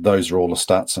are all the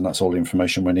stats, and that's all the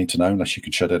information we need to know, unless you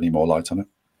can shed any more light on it.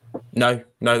 No,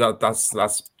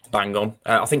 that's bang on.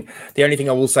 I think the only thing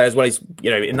I will say as well is,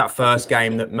 in that first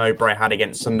game that Mowbray had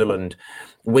against Sunderland,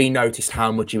 we noticed how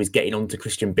much he was getting onto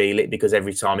Christian Bielik, because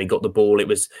every time he got the ball, it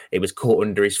was caught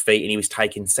under his feet, and he was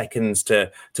taking seconds to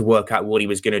work out what he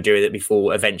was going to do with it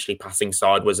before eventually passing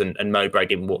sideways. And Mowbray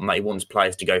didn't want that. He wants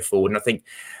players to go forward. And I think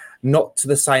not to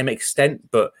the same extent,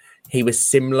 but he was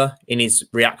similar in his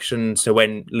reaction to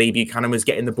when Lee Buchanan was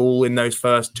getting the ball in those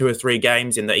first 2 or 3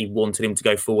 games, in that he wanted him to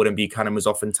go forward, and Buchanan was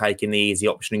often taking the easy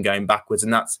option and going backwards.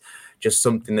 And that's just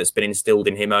something that's been instilled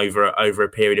in him over a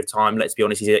period of time. Let's be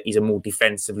honest, he's a more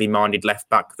defensively minded left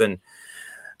back than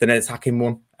an attacking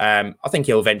one. I think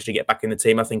he'll eventually get back in the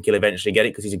team. I think he'll eventually get it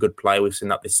because he's a good player. We've seen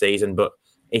that this season, but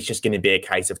it's just going to be a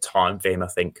case of time for him, I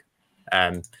think.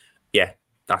 Yeah,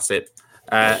 that's it.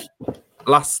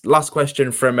 Last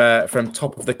question from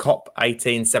Top of the Cop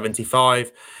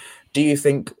 1875. Do you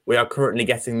think we are currently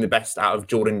getting the best out of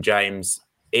Jordan James?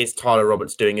 Is Tyler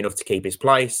Roberts doing enough to keep his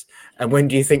place? And when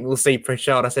do you think we'll see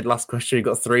Pritchard? I said last question, you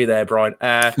got 3 there, Brian.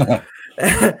 Do you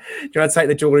want to take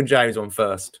the Jordan James one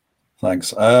first?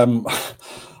 Thanks.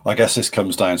 I guess this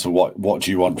comes down to what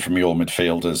do you want from your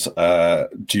midfielders?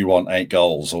 Do you want 8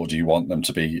 goals, or do you want them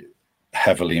to be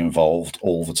heavily involved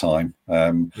all the time?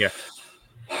 Yeah.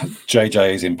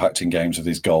 JJ is impacting games with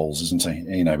his goals, isn't he?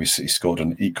 He scored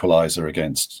an equaliser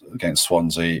against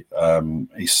Swansea.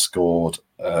 He scored.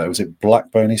 Was it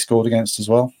Blackburn he scored against as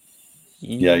well?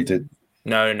 Yeah, he did.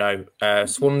 No.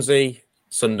 Swansea,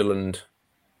 Sunderland.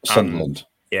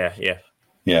 Yeah.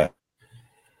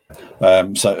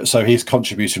 So he's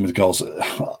contributing with goals.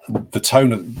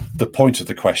 The point of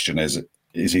the question is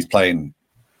he's playing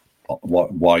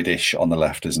wide-ish on the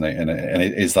left, isn't it? And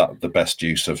is that the best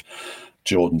use of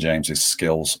Jordan James's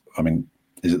skills? I mean,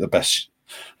 is it the best?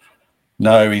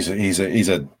 No, he's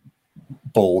a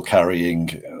ball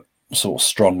carrying, sort of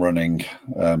strong running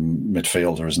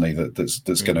midfielder, isn't he?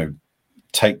 That's going to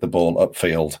take the ball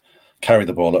upfield, carry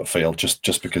the ball upfield,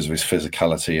 just because of his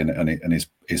physicality and his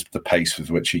the pace with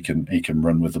which he can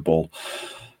run with the ball.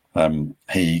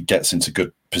 He gets into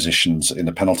good positions in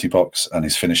the penalty box, and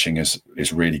his finishing is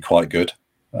really quite good.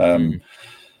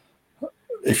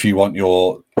 If you want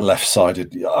your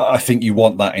left-sided, I think you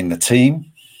want that in the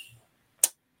team,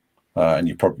 and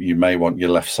you may want your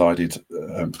left-sided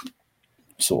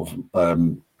sort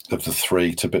of the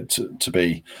 3 to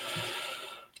be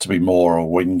more a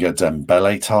winger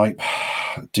Dembele type.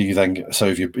 Do you then? So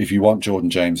if you want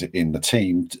Jordan James in the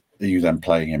team, are you then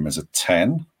playing him as a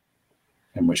 10?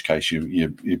 In which case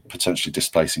you're potentially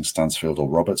displacing Stansfield or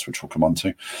Roberts, which we'll come on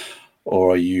to.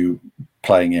 Or are you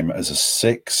playing him as a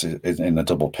 6 in a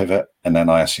double pivot? And then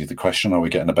I ask you the question, are we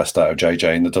getting the best out of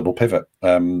JJ in the double pivot?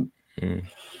 No,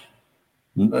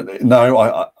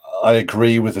 I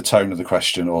agree with the tone of the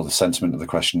question, or the sentiment of the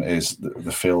question is that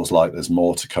it feels like there's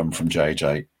more to come from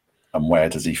JJ, and where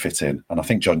does he fit in? And I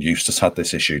think John Eustace had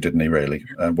this issue, didn't he? Really,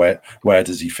 and where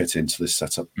does he fit into this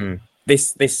setup?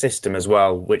 This system as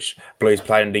well, which Blues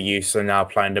play under Eustace and now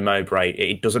play under Mowbray,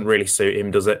 it doesn't really suit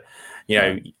him, does it? You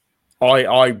know,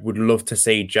 I would love to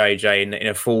see JJ in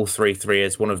a 4-3-3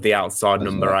 as one of the outside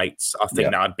number 8s. I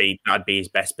think that'd be his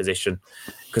best position,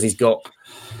 because he's got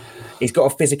a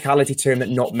physicality to him that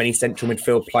not many central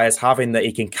midfield players have, in that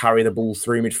he can carry the ball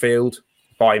through midfield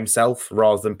by himself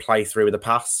rather than play through with a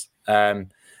pass.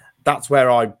 That's where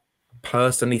I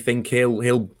personally think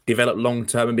he'll develop long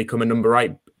term and become a number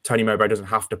 8. Tony Mowbray doesn't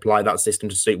have to play that system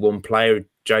to suit one player.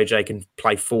 JJ can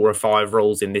play 4 or 5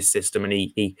 roles in this system, and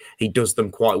he does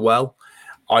them quite well.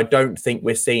 I don't think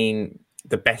we're seeing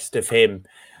the best of him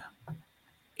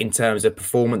in terms of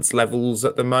performance levels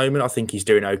at the moment. I think he's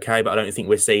doing okay, but I don't think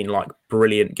we're seeing like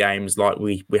brilliant games like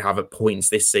we have at points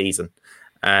this season.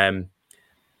 Like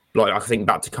I think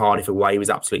back to Cardiff away, he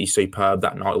was absolutely superb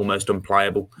that night, almost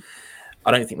unplayable. I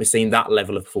don't think we're seeing that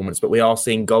level of performance, but we are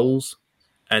seeing goals.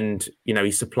 And, you know,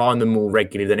 he's supplying them more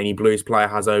regularly than any Blues player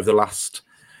has over the last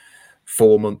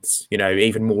 4 months, you know,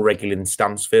 even more regularly than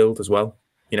Stansfield as well.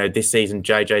 You know, this season,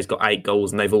 JJ's got 8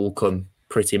 goals and they've all come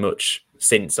pretty much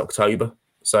since October.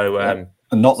 So, and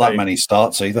not that many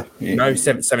starts either. No,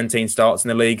 17 starts in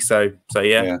the league. So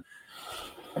yeah.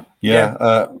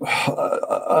 Are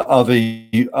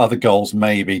the goals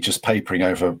maybe just papering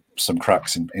over some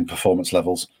cracks in performance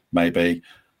levels? Maybe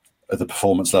are the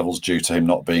performance levels due to him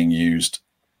not being used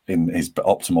in his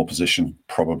optimal position?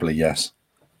 Probably yes.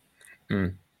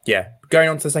 Yeah. Going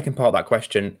on to the second part of that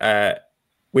question,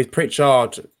 with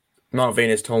Pritchard, Mark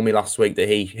Venus told me last week that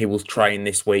he will train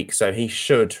this week, so he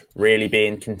should really be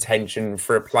in contention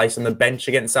for a place on the bench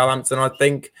against Southampton, I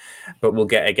think. But we'll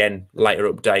get, again,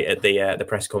 later update at the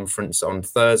press conference on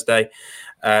Thursday.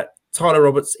 Tyler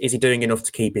Roberts, is he doing enough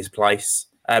to keep his place?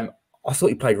 I thought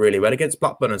he played really well against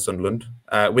Blackburn and Sunderland.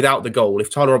 Without the goal, if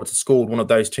Tyler Roberts had scored one of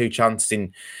those 2 chances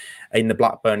in the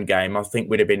Blackburn game, I think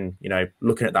we'd have been, you know,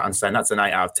 looking at that and saying that's an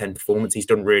 8 out of 10 performance. He's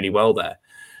done really well there.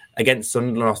 Against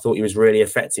Sunderland, I thought he was really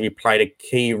effective. He played a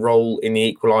key role in the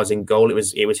equalising goal.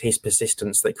 It was his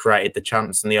persistence that created the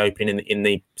chance and the opening in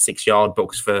the 6-yard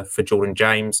box for Jordan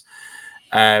James.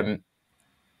 He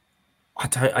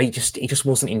just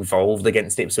wasn't involved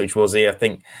against Ipswich, was he? I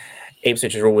think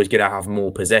Ipswich are always going to have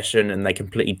more possession, and they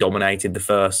completely dominated the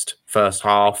first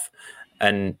half.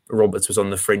 And Roberts was on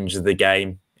the fringe of the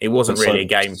game. It wasn't really a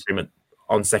game for him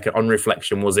on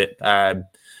reflection, was it?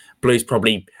 Blues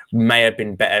probably may have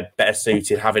been better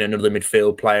suited having another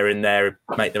midfield player in there,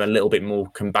 make them a little bit more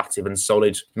combative and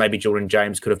solid. Maybe Jordan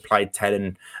James could have played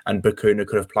 10 and Bakuna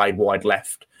could have played wide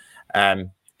left.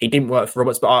 It didn't work for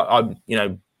Roberts, but I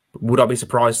would I be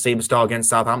surprised to see him start against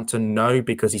Southampton? No,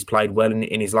 because he's played well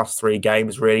in his last 3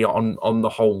 games, really, on the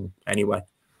whole, anyway.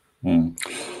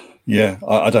 Yeah,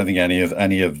 I don't think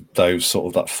any of those sort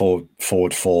of that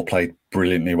forward 4 played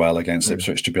brilliantly well against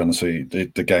Ipswich, to be honest with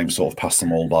you. The game sort of passed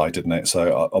them all by, didn't it?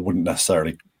 So I wouldn't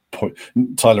necessarily put...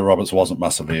 Tyler Roberts wasn't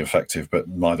massively effective, but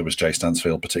neither was Jay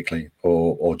Stansfield particularly,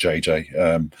 or JJ,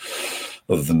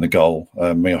 other than the goal.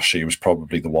 Miyoshi was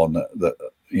probably the one that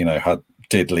you know,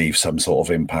 did leave some sort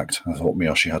of impact. I thought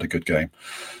Miyoshi had a good game.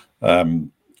 I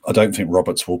don't think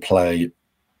Roberts will play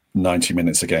 90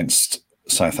 minutes against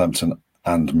Southampton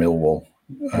and Millwall.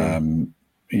 I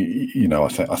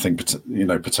think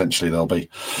potentially there'll be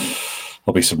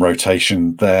some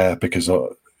rotation there, because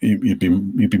you'd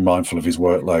be mindful of his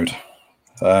workload.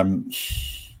 I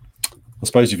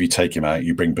suppose if you take him out,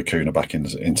 you bring Bakuna back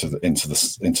into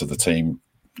the team.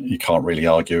 You can't really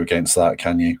argue against that,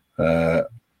 can you?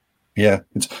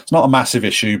 It's not a massive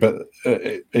issue, but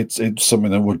it's something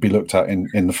that would be looked at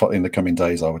in the coming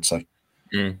days, I would say.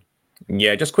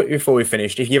 Yeah, just quickly before we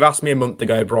finished, if you've asked me a month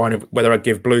ago, Brian, whether I'd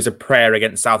give Blues a prayer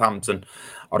against Southampton,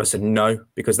 I'd have said no,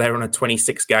 because they're on a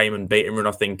 26 game and beaten run,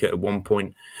 I think, at one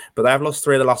point. But they have lost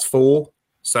 3 of the last 4.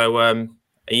 So are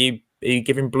you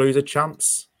giving Blues a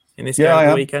chance in this game of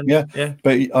the weekend? Yeah,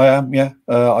 but I am. Yeah,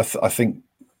 I think.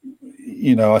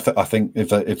 I think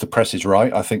if the press is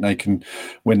right, I think they can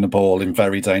win the ball in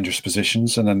very dangerous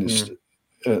positions, and then it's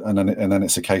and then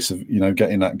it's a case of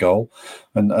getting that goal,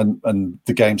 and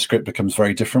the game script becomes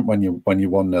very different when you're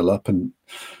 1-0 up. And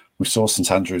we saw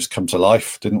St Andrews come to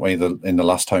life, didn't we? In the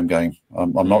last home game,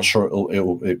 I'm not sure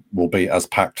it will be as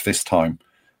packed this time.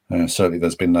 Certainly,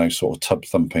 there's been no sort of tub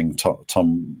thumping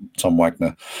Tom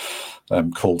Wagner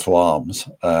call to arms.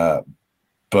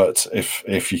 But if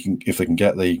they can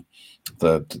get the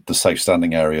safe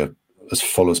standing area as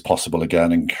full as possible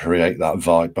again and create that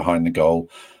vibe behind the goal,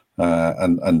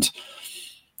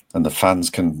 and the fans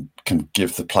can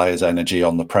give the players energy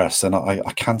on the press, then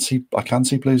I can see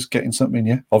Blues getting something.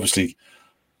 Yeah, obviously,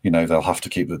 they'll have to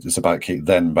it's about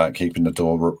keeping the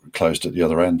door closed at the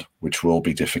other end, which will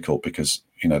be difficult because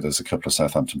there's a couple of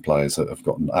Southampton players that have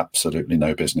gotten absolutely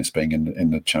no business being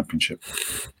in the Championship.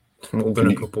 More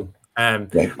than a couple. I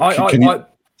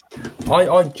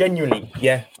genuinely,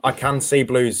 I can see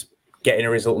Blues getting a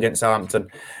result against Southampton,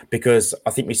 because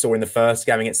I think we saw in the first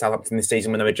game against Southampton this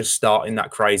season, when they were just starting that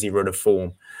crazy run of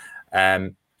form,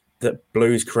 that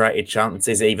Blues created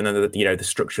chances, even though the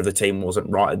structure of the team wasn't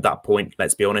right at that point.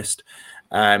 Let's be honest.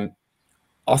 I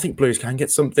think Blues can get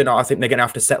something. I think they're going to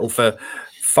have to settle for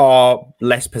far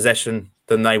less possession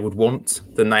than they would want,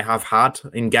 than they have had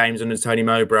in games under Tony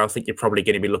Mowbray. I think you're probably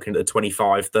going to be looking at the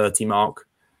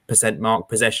 25-30% mark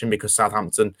possession, because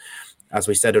Southampton, as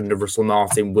we said, under Russell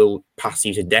Martin, will pass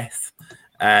you to death.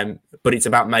 But it's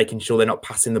about making sure they're not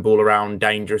passing the ball around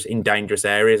in dangerous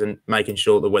areas, and making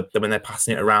sure that when they're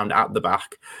passing it around at the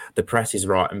back, the press is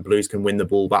right and Blues can win the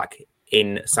ball back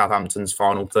in Southampton's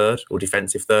final third, or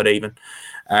defensive third even.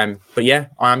 But yeah,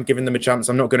 I am giving them a chance.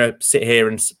 I'm not going to sit here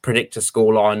and predict a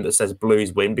scoreline that says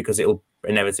Blues win, because it'll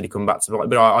inevitably come back to it.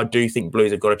 But I do think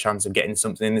Blues have got a chance of getting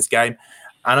something in this game.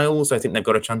 And I also think they've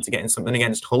got a chance of getting something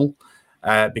against Hull,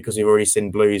 because we've already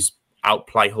seen Blues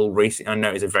outplay Hull recently. I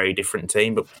know it's a very different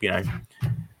team, but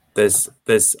there's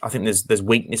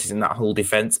weaknesses in that Hull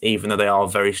defence, even though they are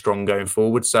very strong going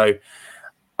forward. So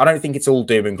I don't think it's all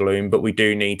doom and gloom, but we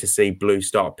do need to see Blues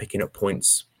start picking up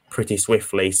points pretty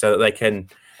swiftly, so that they can,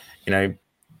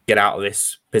 get out of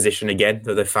this position again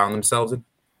that they've found themselves in.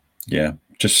 Yeah.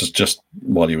 Just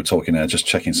while you were talking there, just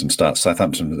checking some stats.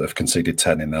 Southampton have conceded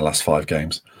 10 in their last 5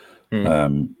 games.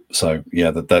 So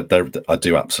yeah, I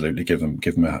do absolutely give them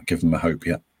a hope.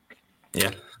 Yeah,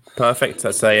 perfect.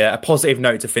 That's a positive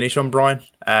note to finish on, Brian.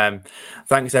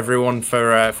 Thanks everyone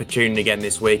for tuning again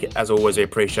this week. As always, we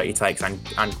appreciate your takes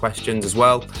and questions as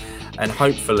well, and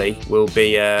hopefully we'll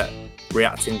be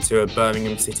reacting to a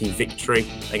Birmingham City victory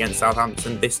against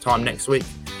Southampton this time next week.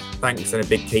 Thanks, and a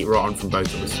big keep right on from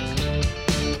both of us.